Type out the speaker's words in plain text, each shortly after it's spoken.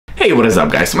Hey, what is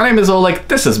up guys? My name is Oleg,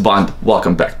 this is Bond,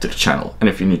 welcome back to the channel. And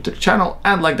if you're new to the channel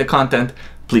and like the content,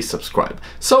 please subscribe.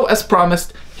 So as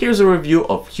promised, here's a review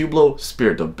of Hublot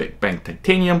Spirit of Big Bang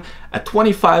Titanium, a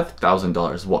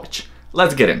 $25,000 watch.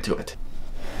 Let's get into it.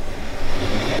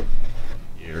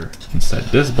 Here inside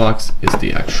this box is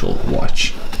the actual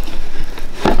watch.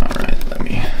 Alright, let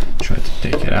me try to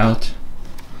take it out.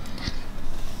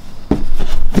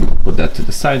 Put that to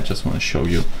the side, just want to show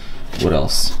you what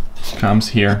else comes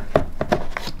here.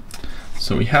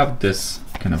 So we have this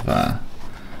kind of a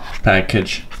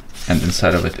package, and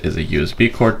inside of it is a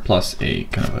USB cord plus a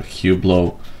kind of a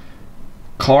Hublot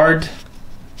card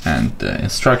and the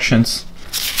instructions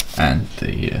and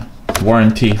the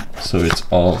warranty. So it's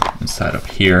all inside of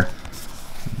here,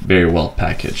 very well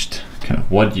packaged, kind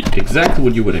of exactly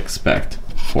what you would expect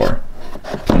for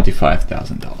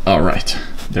 $25,000. All right,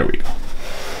 there we go.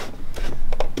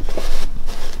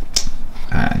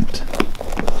 And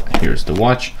here's the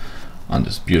watch on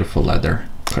this beautiful leather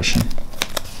cushion.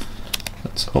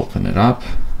 Let's open it up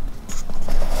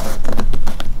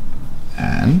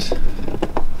and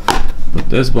put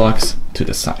this box to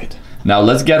the side. Now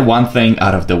let's get one thing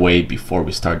out of the way before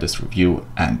we start this review,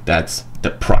 and that's the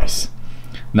price.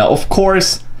 Now of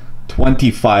course,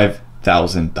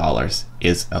 $25,000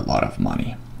 is a lot of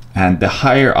money, and the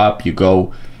higher up you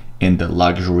go in the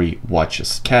luxury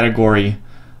watches category,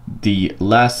 the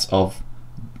less of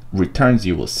returns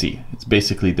you will see. It's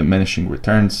basically diminishing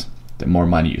returns the more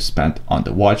money you spend on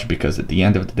the watch, because at the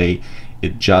end of the day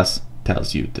it just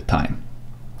tells you the time.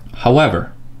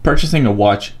 However, purchasing a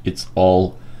watch, it's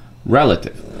all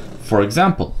relative. For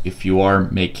example, if you are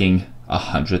making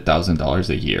 $100,000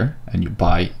 a year and you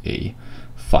buy a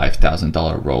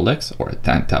 $5,000 Rolex or a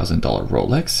 $10,000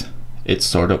 Rolex, it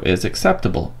sort of is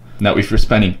acceptable. Now if you're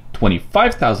spending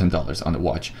 $25,000 on a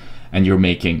watch and you're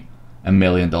making $1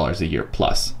 million a year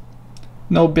plus,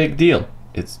 no big deal.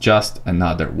 It's just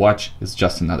another watch, it's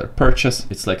just another purchase.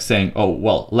 It's like saying, oh,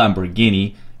 well,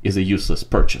 Lamborghini is a useless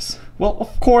purchase. Well,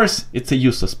 of course it's a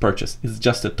useless purchase, it's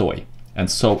just a toy. And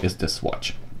so is this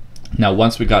watch. Now,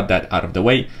 once we got that out of the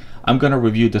way, I'm gonna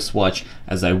review this watch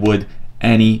as I would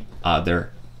any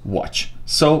other watch.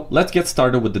 So let's get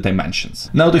started with the dimensions.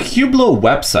 Now, the Hublot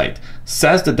website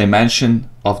says the dimension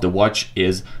of the watch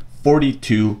is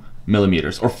 42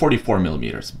 millimeters or 44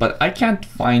 millimeters, but I can't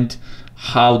find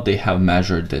how they have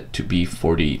measured it to be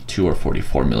 42 or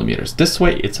 44 millimeters. This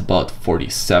way it's about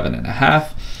 47 and a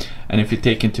half. And if you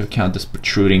take into account this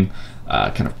protruding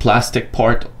kind of plastic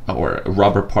part or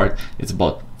rubber part, it's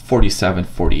about 47,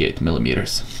 48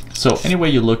 millimeters. So any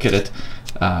way you look at it,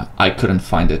 I couldn't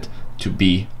find it to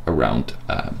be around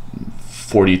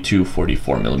 42,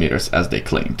 44 millimeters as they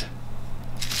claimed.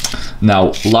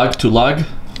 Now, lug to lug,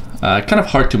 kind of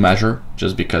hard to measure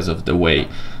just because of the way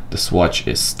this watch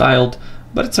is styled,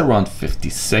 but it's around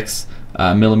 56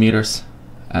 millimeters.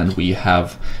 And we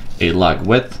have a lug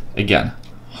width, again,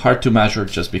 hard to measure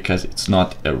just because it's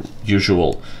not a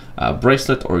usual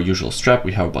bracelet or usual strap.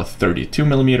 We have about 32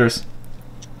 millimeters.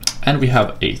 And we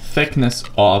have a thickness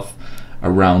of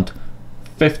around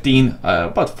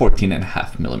about 14 and a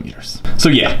half millimeters. So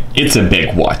yeah, it's a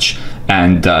big watch.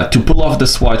 And to pull off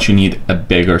this watch, you need a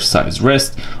bigger size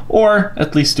wrist, or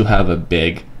at least to have a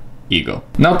big ego.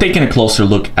 Now, taking a closer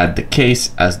look at the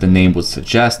case, as the name would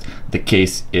suggest, the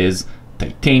case is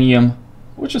titanium,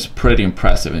 which is pretty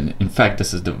impressive. And in fact,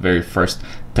 this is the very first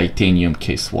titanium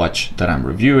case watch that I'm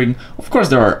reviewing. Of course,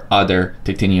 there are other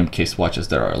titanium case watches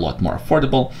that are a lot more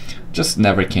affordable, just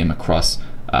never came across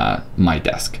my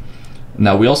desk.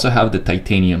 Now, we also have the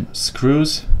titanium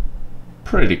screws,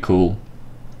 pretty cool.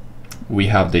 We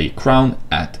have the crown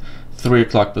at 3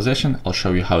 o'clock position. I'll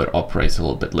show you how it operates a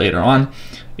little bit later on.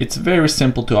 It's very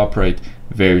simple to operate,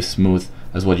 very smooth,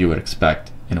 as what you would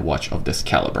expect in a watch of this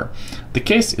caliber. The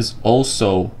case is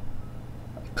also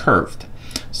curved,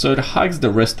 so it hugs the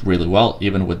wrist really well,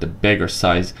 even with the bigger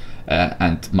size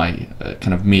and my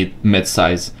kind of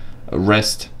mid-size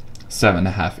wrist,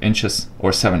 7.5 inches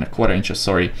or 7.25 inches,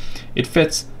 sorry. It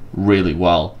fits really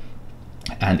well.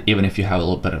 And even if you have a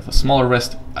little bit of a smaller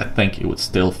wrist, I think it would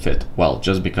still fit well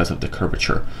just because of the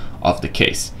curvature of the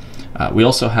case. We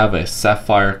also have a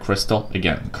sapphire crystal,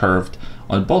 again curved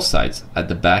on both sides, at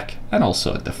the back and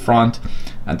also at the front.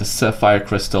 And the sapphire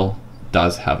crystal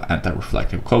does have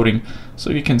anti-reflective coating,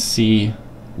 so you can see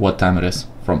what time it is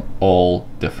from all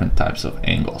different types of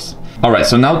angles. All right,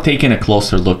 so now taking a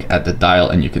closer look at the dial,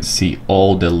 and you can see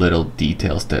all the little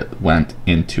details that went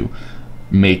into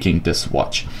making this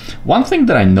watch. One thing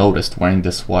that I noticed wearing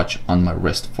this watch on my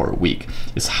wrist for a week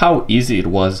is how easy it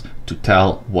was to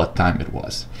tell what time it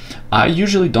was. I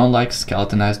usually don't like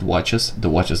skeletonized watches, the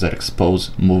watches that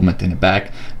expose movement in the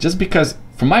back, just because,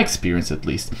 from my experience at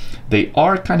least, they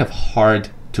are kind of hard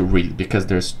to read because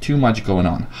there's too much going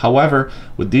on. However,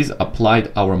 with these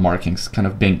applied hour markings kind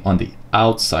of being on the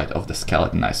outside of the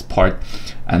skeletonized part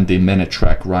and the minute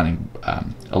track running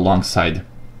alongside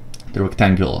the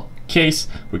rectangular case,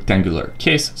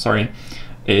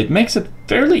 it makes it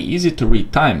fairly easy to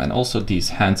read time, and also these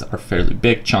hands are fairly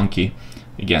big, chunky.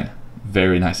 Again,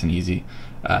 very nice and easy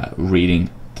reading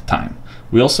the time.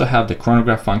 We also have the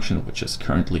chronograph function, which is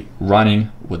currently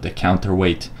running with the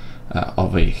counterweight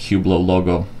of a Hublot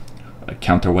logo,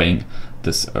 counterweighing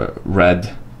this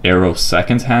red arrow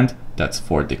seconds hand. That's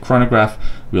for the chronograph.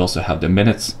 We also have the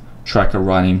minutes tracker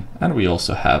running, and we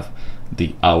also have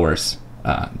the hours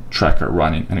tracker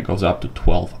running, and it goes up to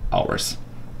 12 hours.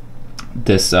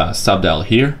 This subdial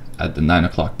here at the 9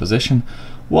 o'clock position,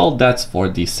 well, that's for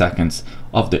the seconds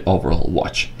of the overall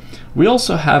watch. We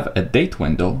also have a date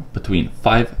window between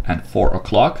 5 and 4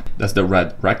 o'clock. That's the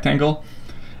red rectangle.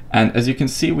 And as you can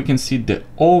see, we can see the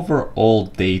overall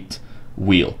date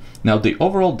wheel. Now, the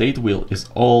overall date wheel is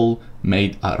all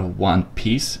made out of one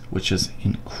piece, which is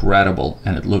incredible,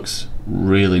 and it looks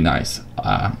really nice.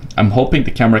 I'm hoping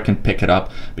the camera can pick it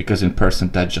up, because in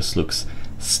person that just looks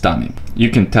stunning. You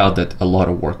can tell that a lot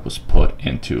of work was put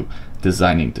into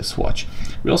designing this watch.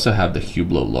 We also have the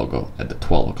Hublot logo at the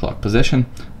 12 o'clock position.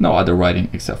 No other writing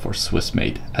except for Swiss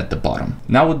made at the bottom.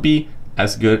 Now would be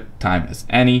as good time as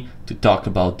any to talk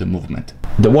about the movement.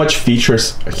 The watch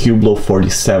features a Hublot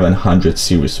 4700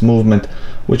 series movement,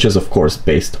 which is of course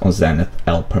based on Zenith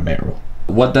El Primero.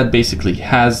 What that basically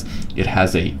has, it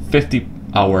has a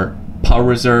 50-hour power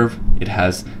reserve, it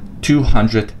has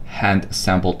 200 hand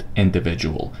assembled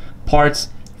individual parts,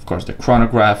 of course the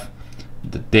chronograph,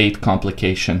 the date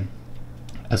complication,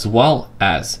 as well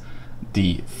as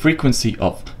the frequency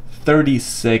of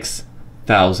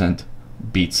 36,000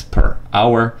 beats per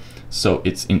hour. So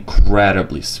it's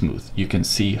incredibly smooth. You can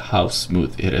see how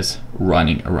smooth it is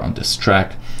running around this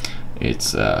track.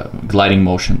 It's gliding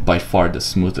motion, by far the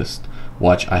smoothest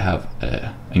watch I have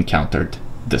encountered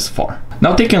this far.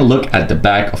 Now taking a look at the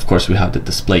back, of course we have the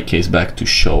display case back to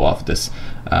show off this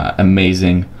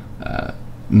amazing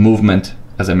movement.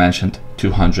 As I mentioned,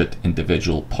 200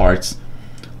 individual parts,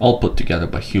 all put together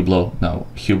by Hublot. Now,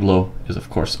 Hublot is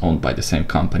of course owned by the same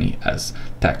company as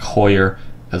Tag Heuer,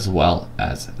 as well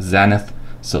as Zenith,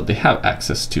 so they have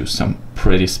access to some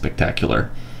pretty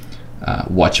spectacular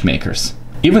watchmakers.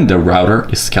 Even the router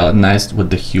is skeletonized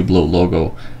with the Hublot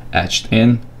logo etched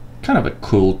in, kind of a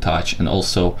cool touch, and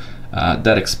also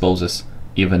that exposes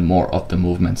even more of the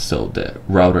movement, so the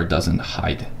router doesn't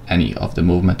hide any of the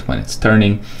movement when it's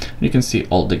turning. You can see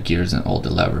all the gears and all the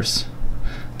levers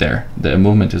there. The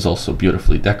movement is also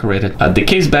beautifully decorated. The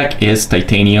case back is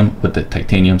titanium with the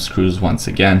titanium screws once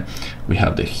again. We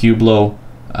have the Hublot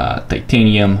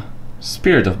titanium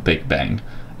Spirit of Big Bang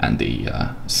and the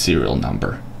serial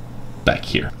number back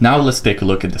here. Now let's take a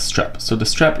look at the strap. So the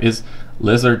strap is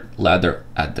lizard leather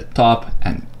at the top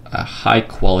and a high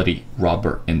quality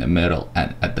rubber in the middle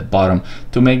and at the bottom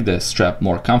to make the strap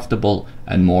more comfortable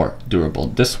and more durable.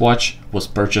 This watch was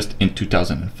purchased in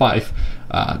 2005.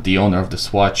 The owner of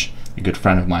this watch, a good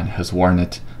friend of mine, has worn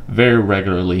it very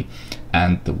regularly,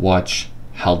 and the watch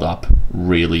held up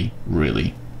really,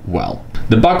 really well.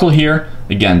 The buckle here,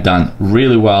 again, done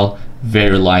really well,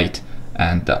 very light,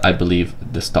 and I believe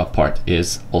this top part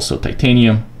is also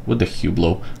titanium with the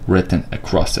Hublot written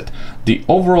across it. The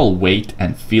overall weight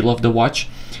and feel of the watch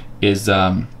is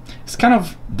kind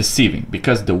of deceiving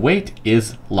because the weight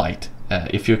is light.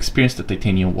 If you experienced a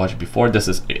titanium watch before, this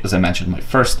is, as I mentioned, my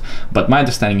first, but my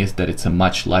understanding is that it's a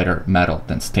much lighter metal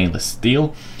than stainless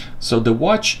steel. So the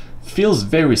watch feels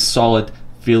very solid,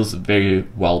 feels very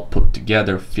well put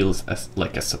together, feels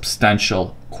like a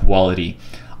substantial quality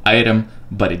item,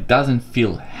 but it doesn't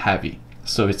feel heavy.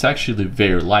 So it's actually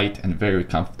very light and very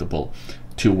comfortable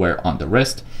to wear on the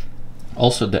wrist.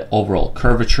 Also, the overall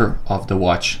curvature of the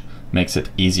watch makes it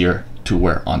easier to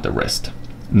wear on the wrist.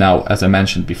 Now, as I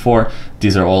mentioned before,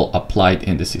 these are all applied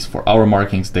indices for hour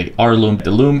markings. They are loomed.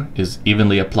 The loom is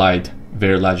evenly applied,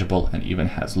 very legible, and even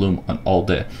has loom on all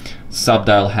the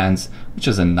subdial hands, which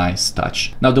is a nice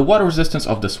touch. Now, the water resistance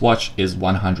of this watch is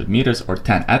 100 meters or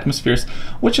 10 atmospheres,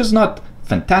 which is not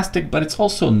fantastic, but it's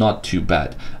also not too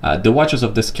bad. The watches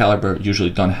of this caliber usually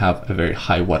don't have a very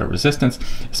high water resistance,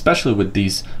 especially with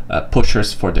these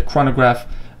pushers for the chronograph.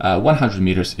 100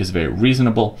 meters is very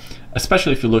reasonable,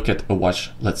 especially if you look at a watch,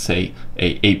 let's say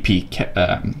a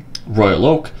AP Royal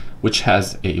Oak, which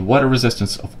has a water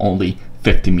resistance of only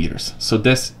 50 meters. So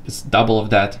this is double of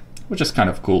that, which is kind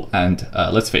of cool. And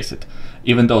let's face it,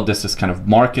 even though this is kind of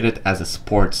marketed as a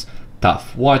sports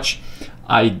tough watch,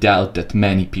 I doubt that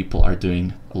many people are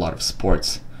doing a lot of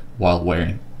sports while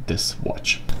wearing this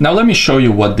watch. Now let me show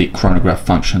you what the chronograph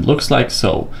function looks like.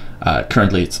 So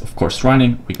currently it's of course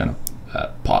running. We're gonna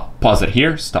pause it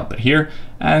here, stop it here,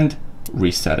 and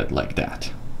reset it like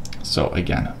that. So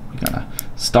again, we're gonna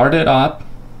start it up.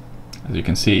 As you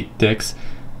can see, it ticks.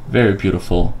 Very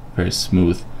beautiful, very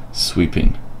smooth,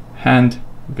 sweeping hand.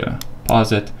 We're gonna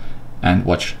pause it and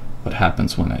watch what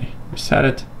happens when I reset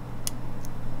it.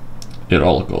 It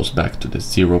all goes back to the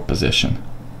 0 position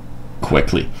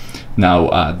quickly.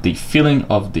 Now the feeling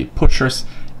of the pushers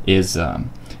is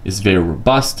very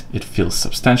robust. It feels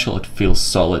substantial. It feels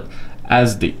solid.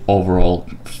 As the overall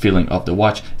feeling of the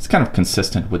watch, it's kind of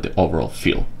consistent with the overall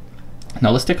feel.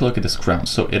 Now let's take a look at this crown.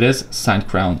 So it is signed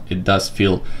crown. It does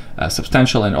feel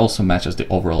substantial and also matches the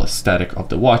overall aesthetic of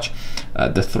the watch.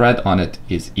 The thread on it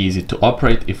is easy to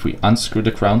operate. If we unscrew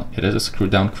the crown, it is a screw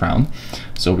down crown.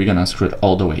 So we're gonna unscrew it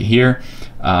all the way here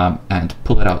and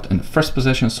pull it out in the first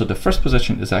position. So the first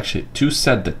position is actually to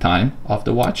set the time of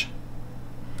the watch.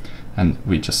 And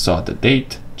we just saw the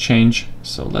date change.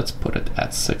 So let's put it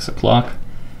at 6 o'clock.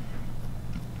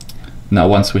 Now,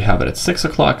 once we have it at 6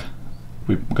 o'clock,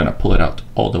 we're gonna pull it out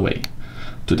all the way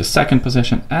to the second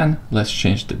position, and let's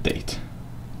change the date.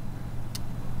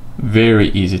 Very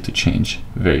easy to change,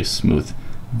 very smooth,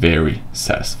 very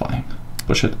satisfying.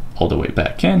 Push it all the way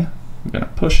back in. We're gonna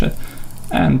push it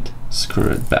and screw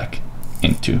it back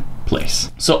into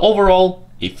place. So overall,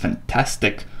 a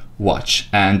fantastic watch,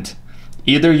 and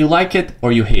either you like it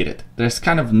or you hate it. There's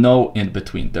kind of no in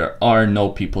between. There are no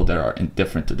people that are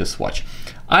indifferent to this watch.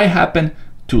 I happen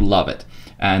to love it.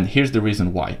 And here's the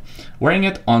reason why. Wearing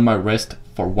it on my wrist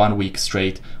for 1 week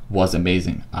straight was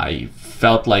amazing. I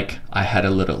felt like I had a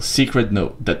little secret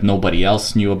that nobody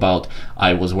else knew about.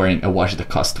 I was wearing a watch that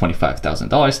cost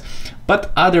 $25,000,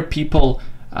 but other people,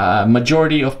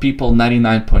 majority of people,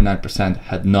 99.9%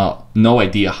 had no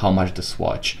idea how much this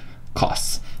watch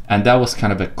costs. And that was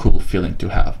kind of a cool feeling to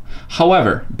have.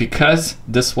 However, because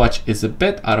this watch is a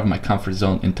bit out of my comfort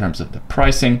zone in terms of the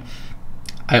pricing,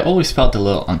 I always felt a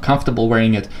little uncomfortable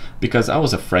wearing it because I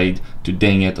was afraid to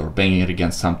ding it or bang it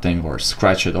against something or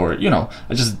scratch it, or, you know,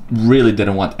 I just really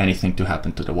didn't want anything to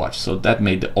happen to the watch. So that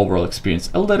made the overall experience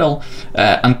a little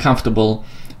uncomfortable,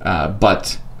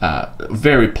 but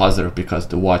very positive because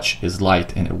the watch is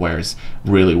light and it wears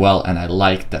really well, and I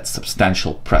like that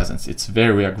substantial presence. It's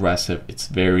very aggressive, it's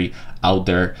very out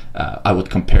there. I would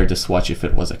compare this watch, if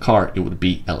it was a car, it would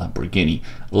be a Lamborghini.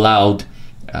 Loud,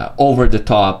 over the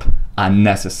top,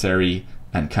 unnecessary,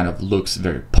 and kind of looks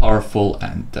very powerful,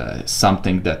 and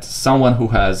something that someone who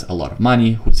has a lot of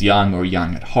money, who's young or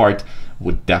young at heart,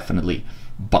 would definitely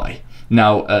buy.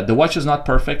 Now, the watch is not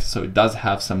perfect, so it does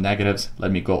have some negatives.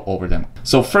 Let me go over them.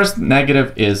 So first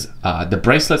negative is the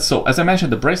bracelet. So as I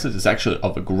mentioned, the bracelet is actually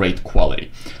of a great quality.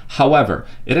 However,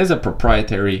 it is a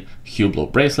proprietary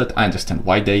Hublot bracelet. I understand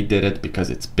why they did it, because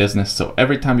it's business. So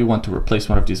every time you want to replace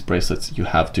one of these bracelets, you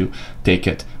have to take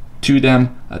it to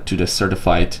them, to the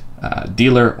certified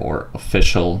dealer or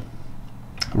official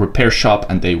repair shop,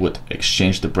 and they would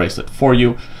exchange the bracelet for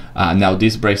you. Now,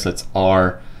 these bracelets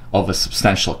are of a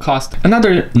substantial cost.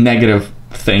 Another negative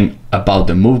thing about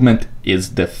the movement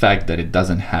is the fact that it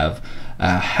doesn't have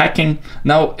hacking.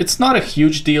 Now, it's not a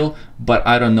huge deal, but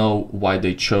I don't know why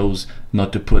they chose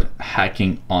not to put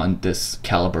hacking on this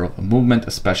caliber of a movement,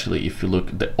 especially if you look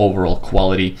at the overall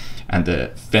quality and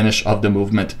the finish of the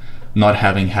movement. Not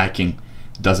having hacking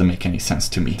doesn't make any sense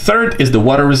to me. Third is the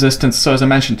water resistance. So as I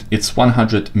mentioned, it's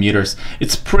 100 meters.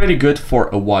 It's pretty good for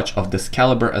a watch of this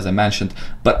caliber, as I mentioned,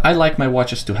 but I like my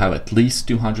watches to have at least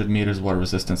 200 meters water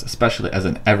resistance, especially as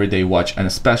an everyday watch, and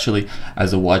especially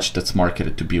as a watch that's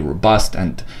marketed to be robust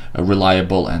and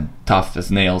reliable and tough as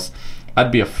nails.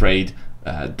 I'd be afraid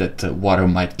that water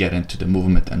might get into the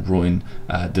movement and ruin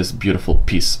this beautiful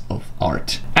piece of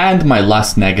art. And my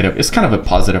last negative is kind of a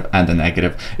positive and a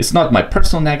negative. It's not my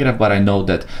personal negative, but I know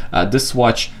that this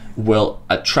watch will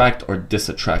attract or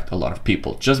disattract a lot of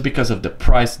people just because of the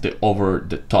price, the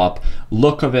over-the-top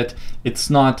look of it. It's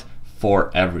not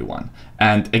for everyone.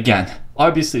 And again,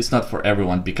 obviously it's not for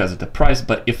everyone because of the price,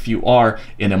 but if you are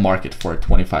in a market for a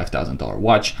 $25,000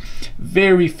 watch,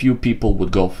 very few people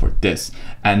would go for this.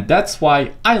 And that's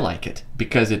why I like it,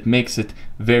 because it makes it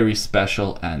very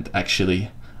special. And actually,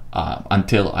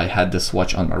 until I had this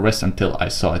watch on my wrist, until I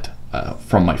saw it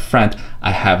from my friend,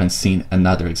 I haven't seen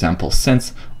another example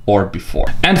since or before.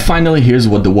 And finally, here's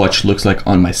what the watch looks like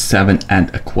on my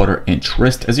 7¼ inch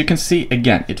wrist. As you can see,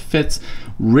 again, it fits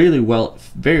really well,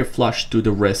 very flush to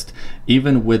the wrist,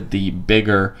 even with the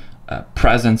bigger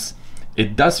presence.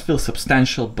 It does feel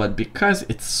substantial, but because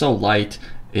it's so light,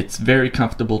 it's very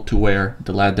comfortable to wear.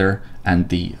 The leather and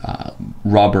the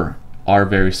rubber are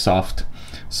very soft,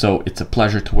 so it's a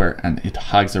pleasure to wear, and it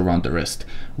hugs around the wrist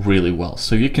really well.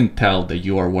 So you can tell that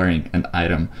you are wearing an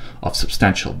item of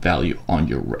substantial value on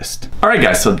your wrist. All right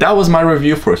guys, so that was my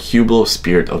review for Hublot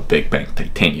Spirit of Big Bang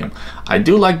Titanium. I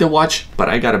do like the watch, but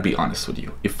I gotta be honest with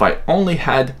you. If I only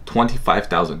had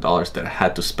 $25,000 that I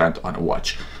had to spend on a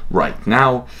watch right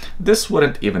now, this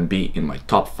wouldn't even be in my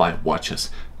top 5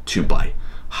 watches to buy.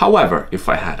 However, if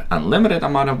I had unlimited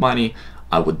amount of money,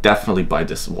 I would definitely buy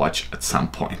this watch at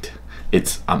some point.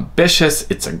 It's ambitious,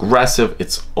 it's aggressive,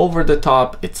 it's over the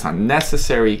top, it's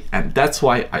unnecessary, and that's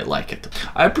why I like it.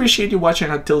 I appreciate you watching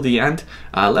until the end.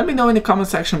 Let me know in the comment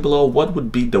section below what would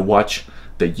be the watch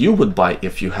that you would buy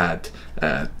if you had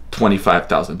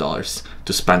 $25,000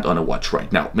 to spend on a watch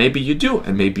right now. Maybe you do,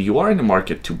 and maybe you are in the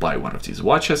market to buy one of these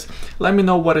watches. Let me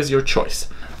know what is your choice.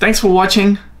 Thanks for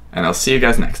watching, and I'll see you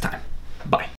guys next time.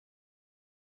 Bye.